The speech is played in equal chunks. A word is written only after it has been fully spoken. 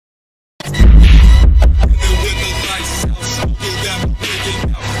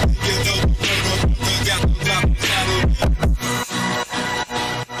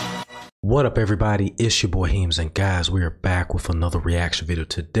What up, everybody? It's your boy Heems, and guys, we are back with another reaction video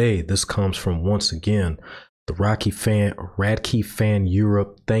today. This comes from, once again, the Radke fan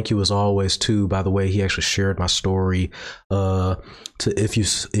Europe. Thank you as always too. By the way, he actually shared my story. To if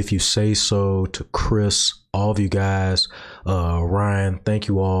you say so, to Chris, all of you guys, Ryan, thank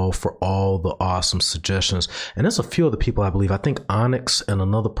you all for all the awesome suggestions. And there's a few other people, I believe. I think Onyx and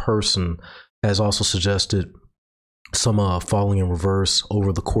another person has also suggested some falling in reverse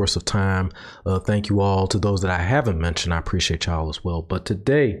over the course of time. Thank you all. To those that I haven't mentioned, I appreciate y'all as well. But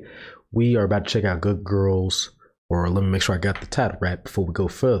today we are about to check out Good Girls, or let me make sure I got the title right before we go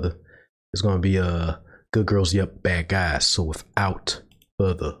further. It's going to be Good Girls, Yep, Bad Guys. So without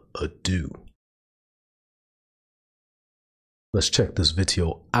further ado, let's check this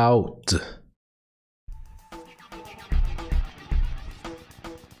video out.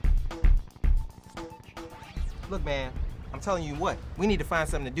 Look, man, I'm telling you what, we need to find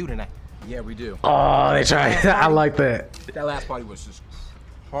something to do tonight. Yeah, we do. Oh, they tried. I like that. That last party was just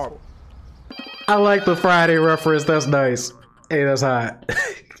horrible. I like the Friday reference. That's nice. Hey, that's hot.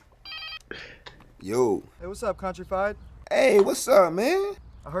 Yo. Hey, what's up, Countryfied? Hey, what's up, man?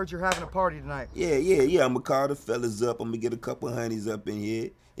 I heard you're having a party tonight. Yeah. I'm gonna call the fellas up. I'm gonna get a couple honeys up in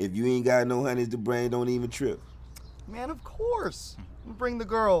here. If you ain't got no honeys to bring, don't even trip. Man, of course. You bring the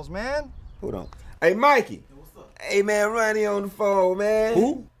girls, man. Hold on. Hey, Mikey. Hey, man, Ronnie on the phone, man.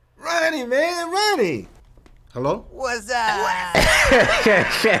 Who? Ronnie, man, Ronnie. Hello? What's up?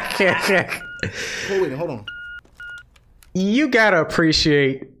 Wait, hold on. You gotta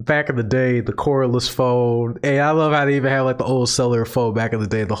appreciate back in the day the cordless phone. Hey, I love how they even had like the old cellular phone back in the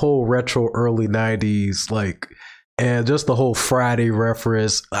day, the whole retro early 90s, like, and just the whole Friday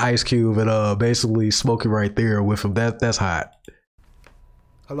reference, Ice Cube and basically Smokey right there with him. That's hot.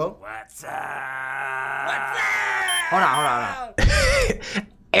 Hello? What's up? What's up? Hold on.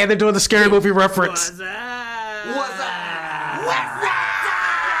 And they're doing the Scary Movie reference. What's up? What's up? What's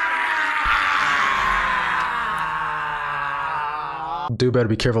up? Dude better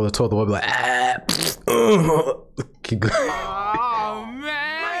be careful of the toilet. They'll be like, keep going. Oh,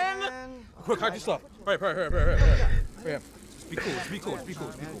 man. Quick, hide your stuff. Hurry. Be cool.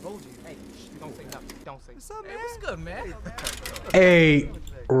 Hey, don't say nothing. Don't say. What's up, man? Hey, what's good, man? Hey,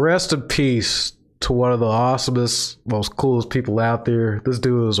 rest in peace to one of the awesomest, most coolest people out there. This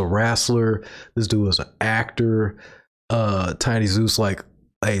dude is a wrestler. This dude is an actor. Tiny Zeus, like,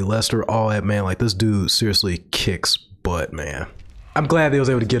 hey, Lester, all that, man. Like, this dude seriously kicks butt, man. I'm glad they was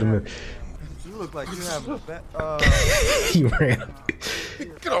able to get him in. You look like you have a bet. He ran.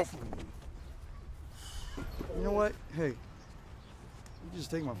 Get off. You know what? Hey, you just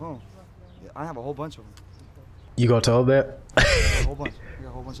take my phone. Yeah, I have a whole bunch of them. You gonna tell him that? I got a whole bunch. I got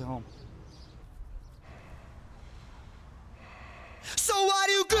a whole bunch at home. So why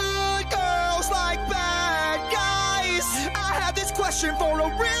do good girls like bad guys? I had this question for a real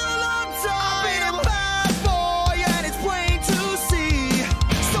long time. I've been a bad boy and it's plain to see.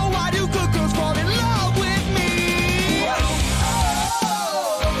 So why do good girls fall in love with me?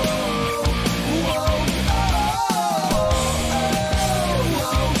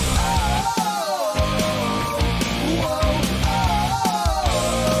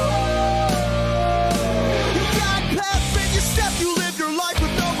 You got pep in your step, you live your life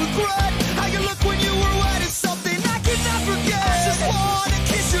with no regret. How you look when you were wet is something I cannot forget. I just wanna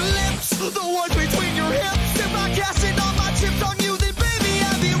kiss your lips, the one between your hips. If I cash in all my chips on you, then baby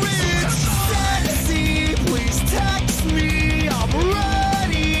I'll be rich. Sexy, please text me, I'm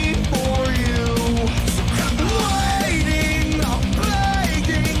ready for you. Waiting, I'm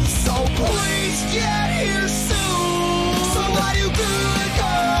begging, so please get here soon. So why do good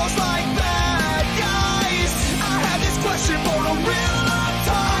girls like bad guys? I had this question for a real long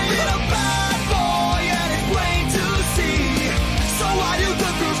time. I've been a bad boy and it's plain to see. So why do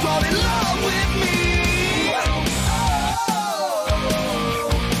good girls fall in love with me?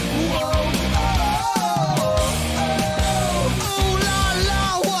 Ooh la la,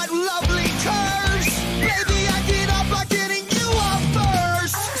 what lovely curves. Baby, I get off by getting you off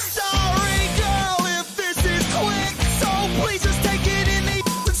first. Sorry, girl, if this is quick. So please just take it in the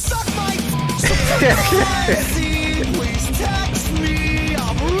and suck my so crazy. Please text me,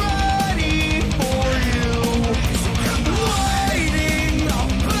 I'm ready for you. Waiting, I'm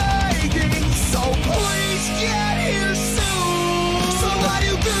begging, so please get here soon. So why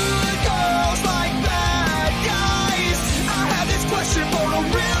do good girls like bad guys? I had this question for a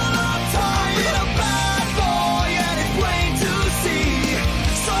real long time. I've been a bad boy and it's plain to see.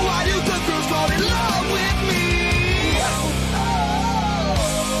 So why do good girls fall in love with me?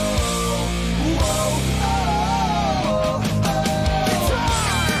 Ooh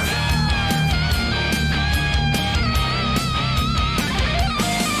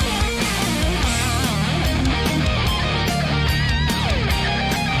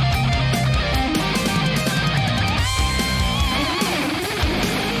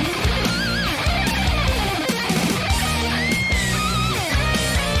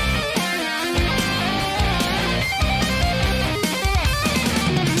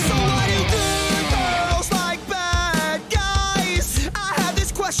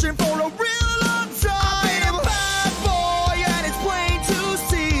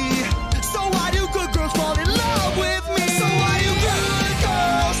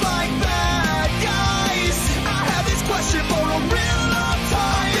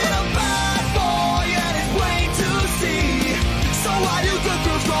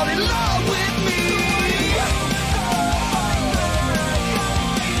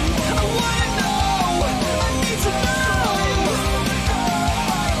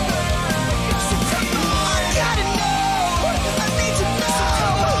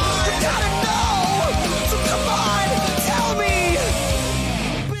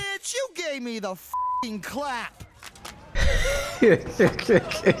the f***ing clap. They're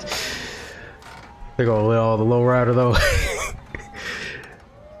gonna let all the low rider though.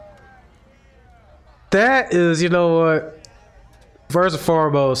 That is, you know what? First and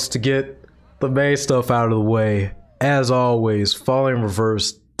foremost, to get the main stuff out of the way, as always, Falling in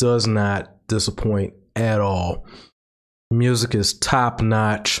Reverse does not disappoint at all. Music is top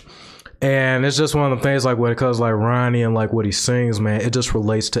notch. And it's just one of the things, like when it comes to like Ronnie and like what he sings, man, it just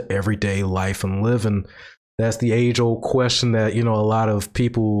relates to everyday life and living. That's the age-old question that, you know, a lot of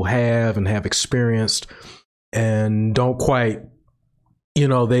people have and have experienced and don't quite, you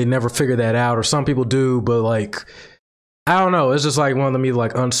know, they never figure that out, or some people do, but like, I don't know, it's just like one of the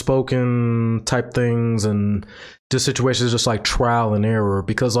like unspoken type things, and this situation is just like trial and error,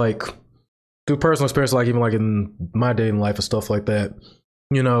 because like through personal experience, like even like in my dating life and stuff like that,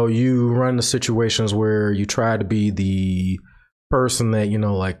 you know, you run into situations where you try to be the person that, you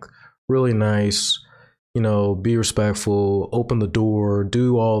know, like really nice, you know, be respectful, open the door,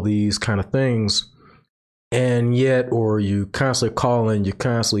 do all these kind of things. And yet, or you constantly calling, you're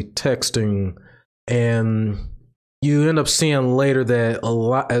constantly texting, and you end up seeing later that a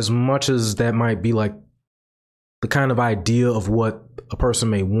lot, as much as that might be like the kind of idea of what a person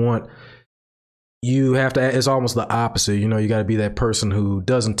may want, you have to, it's almost the opposite. You know, you got to be that person who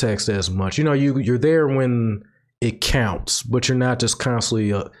doesn't text as much. You know, you're there when it counts, but you're not just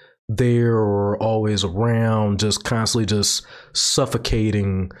constantly there or always around, just constantly just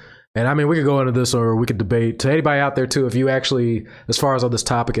suffocating. And I mean, we could go into this, or we could debate. To anybody out there too, if you actually, as far as on this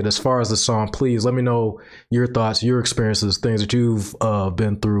topic and as far as the song, please let me know your thoughts, your experiences, things that you've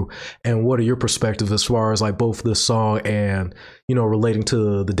been through, and what are your perspectives as far as like both this song and, you know, relating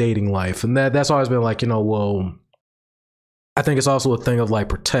to the dating life. And that's always been like, you know, well, I think it's also a thing of like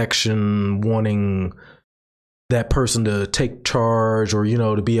protection, wanting that person to take charge, or, you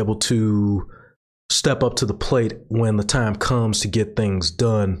know, to be able to step up to the plate when the time comes to get things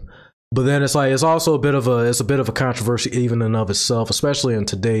done. But then it's like, it's also a bit of a controversy even in of itself, especially in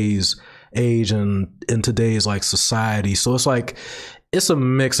today's age and in today's like society. So it's like, it's a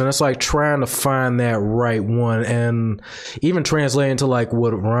mix, and it's like trying to find that right one, and even translating to like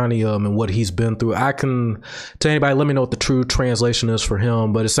what Ronnie and what he's been through. I can, to anybody, let me know what the true translation is for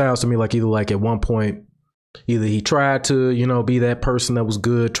him, but it sounds to me like either like at one point, either he tried to, you know, be that person that was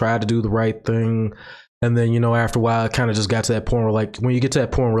good, tried to do the right thing, and then, you know, after a while, it kind of just got to that point where, like, when you get to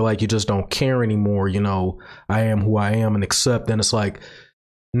that point where, like, you just don't care anymore, you know, I am who I am and accept, then it's like,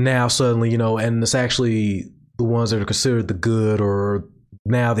 now suddenly, you know, and it's actually the ones that are considered the good, or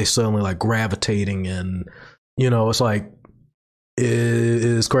now they suddenly, like, gravitating, and, you know, it's like,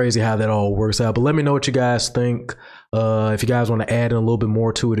 it's crazy how that all works out. But let me know what you guys think. If you guys want to add in a little bit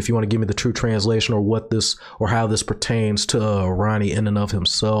more to it, if you want to give me the true translation, or what this, or how this pertains to Ronnie in and of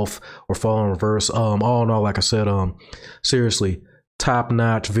himself, or Fall in Reverse. All in all, like I said, seriously, top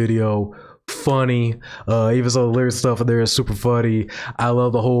notch video. Funny, even some of the lyric stuff in there is super funny. I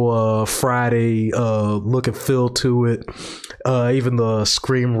love the whole Friday look and feel to it. Even the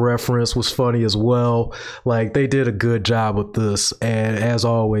Scream reference was funny as well. Like, they did a good job with this, and as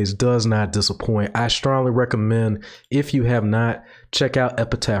always, does not disappoint. I strongly recommend, if you have not, check out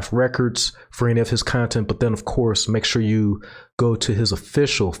Epitaph Records for any of his content, but then of course make sure you go to his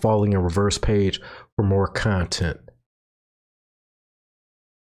official Falling in Reverse page for more content.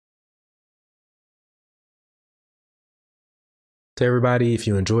 To everybody, if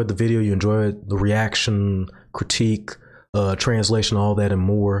you enjoyed the video, you enjoyed the reaction, critique, translation, all that and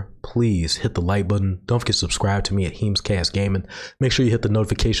more, please hit the like button. Don't forget to subscribe to me at Hemescast Gaming. Make sure you hit the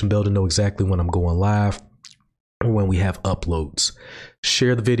notification bell to know exactly when I'm going live or when we have uploads.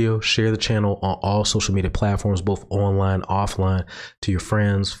 Share the video, share the channel on all social media platforms, both online, offline, to your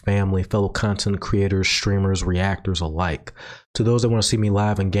friends, family, fellow content creators, streamers, reactors alike. To those that want to see me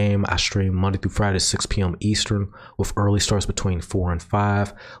live in game, I stream Monday through Friday, 6 p.m. Eastern, with early starts between 4 and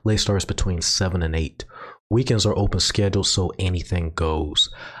 5, late starts between 7 and 8. Weekends are open scheduled, so anything goes.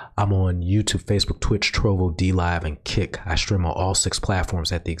 I'm on YouTube, Facebook, Twitch, Trovo, DLive, and Kick. I stream on all 6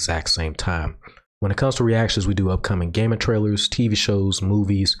 platforms at the exact same time. When it comes to reactions, we do upcoming gaming trailers, TV shows,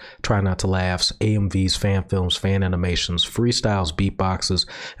 movies, try not to laughs, AMVs, fan films, fan animations, freestyles, beatboxes,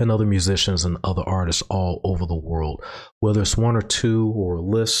 and other musicians and other artists all over the world. Whether it's 1 or 2 or a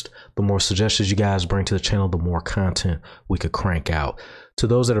list, the more suggestions you guys bring to the channel, the more content we could crank out. To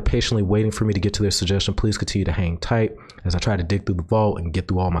those that are patiently waiting for me to get to their suggestion, please continue to hang tight as I try to dig through the vault and get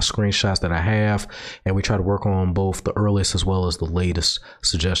through all my screenshots that I have, and we try to work on both the earliest as well as the latest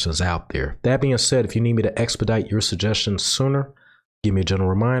suggestions out there. That being said, if you need me to expedite your suggestions sooner, give me a gentle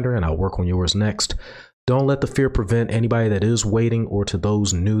reminder and I'll work on yours next. Don't let the fear prevent anybody that is waiting, or to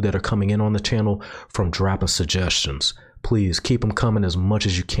those new that are coming in on the channel, from dropping suggestions. Please keep them coming as much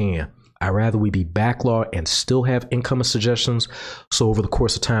as you can. I'd rather we be backlogged and still have incoming suggestions, so over the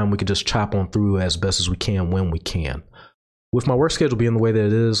course of time we can just chop on through as best as we can when we can. With my work schedule being the way that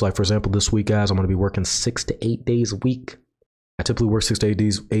it is, like for example this week, guys, I'm going to be working 6 to 8 days a week. I typically work 6 to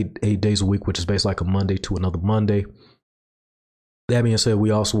 8 days a week, which is basically like a Monday to another Monday. That being said,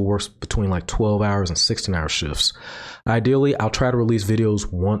 we also work between like 12 hours and 16-hour shifts. Ideally, I'll try to release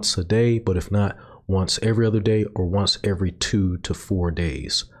videos once a day, but if not, once every other day or once every 2 to 4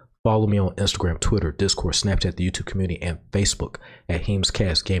 days. Follow me on Instagram, Twitter, Discord, Snapchat, the YouTube community, and Facebook at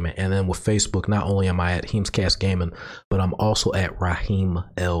HeemsCast Gaming. And then with Facebook, not only am I at HeemsCast Gaming, but I'm also at Raheem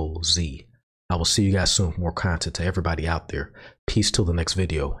LZ. I will see you guys soon with more content to everybody out there. Peace till the next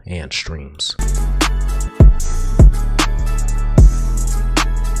video and streams.